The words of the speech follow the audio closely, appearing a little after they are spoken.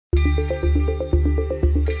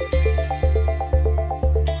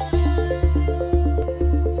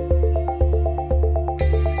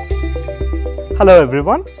Hello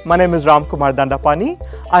everyone, my name is Ramkumar Dandapani.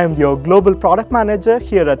 I am your Global Product Manager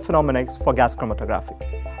here at Phenomenex for gas chromatography.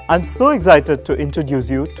 I'm so excited to introduce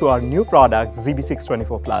you to our new product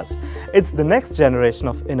ZB-624PLUS. It's the next generation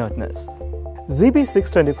of inertness.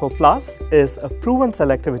 ZB-624PLUS is a proven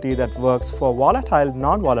selectivity that works for volatile,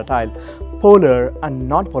 non-volatile, polar and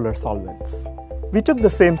non-polar solvents. We took the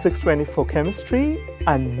same 624 chemistry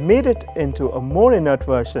and made it into a more inert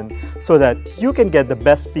version so that you can get the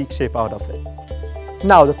best peak shape out of it.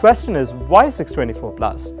 Now the question is, why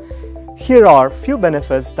 624PLUS? Here are a few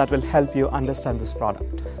benefits that will help you understand this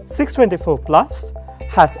product. 624PLUS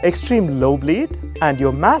has extreme low bleed and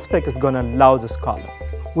your mass spec is going to love this column.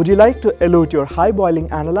 Would you like to elute your high boiling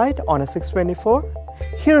analyte on a 624?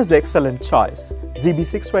 Here's the excellent choice.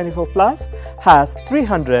 ZB-624PLUS has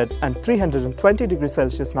 300 and 320 degrees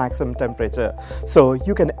Celsius maximum temperature, so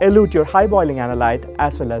you can elute your high boiling analyte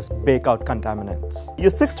as well as bake out contaminants. Your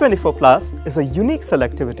 624PLUS is a unique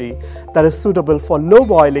selectivity that is suitable for low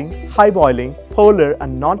boiling, high boiling, polar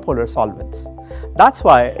and non-polar solvents. That's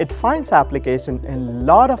why it finds application in a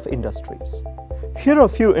lot of industries. Here are a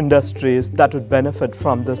few industries that would benefit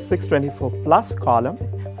from the 624PLUS column: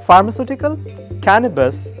 pharmaceutical,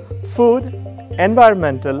 cannabis, food,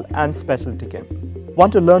 environmental and specialty chem.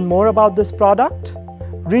 Want to learn more about this product?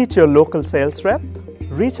 Reach your local sales rep,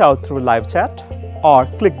 reach out through live chat or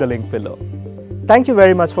click the link below. Thank you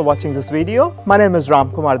very much for watching this video. My name is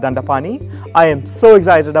Ramkumar Dandapani. I am so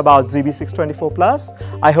excited about ZB-624PLUS.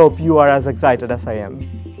 I hope you are as excited as I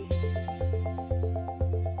am.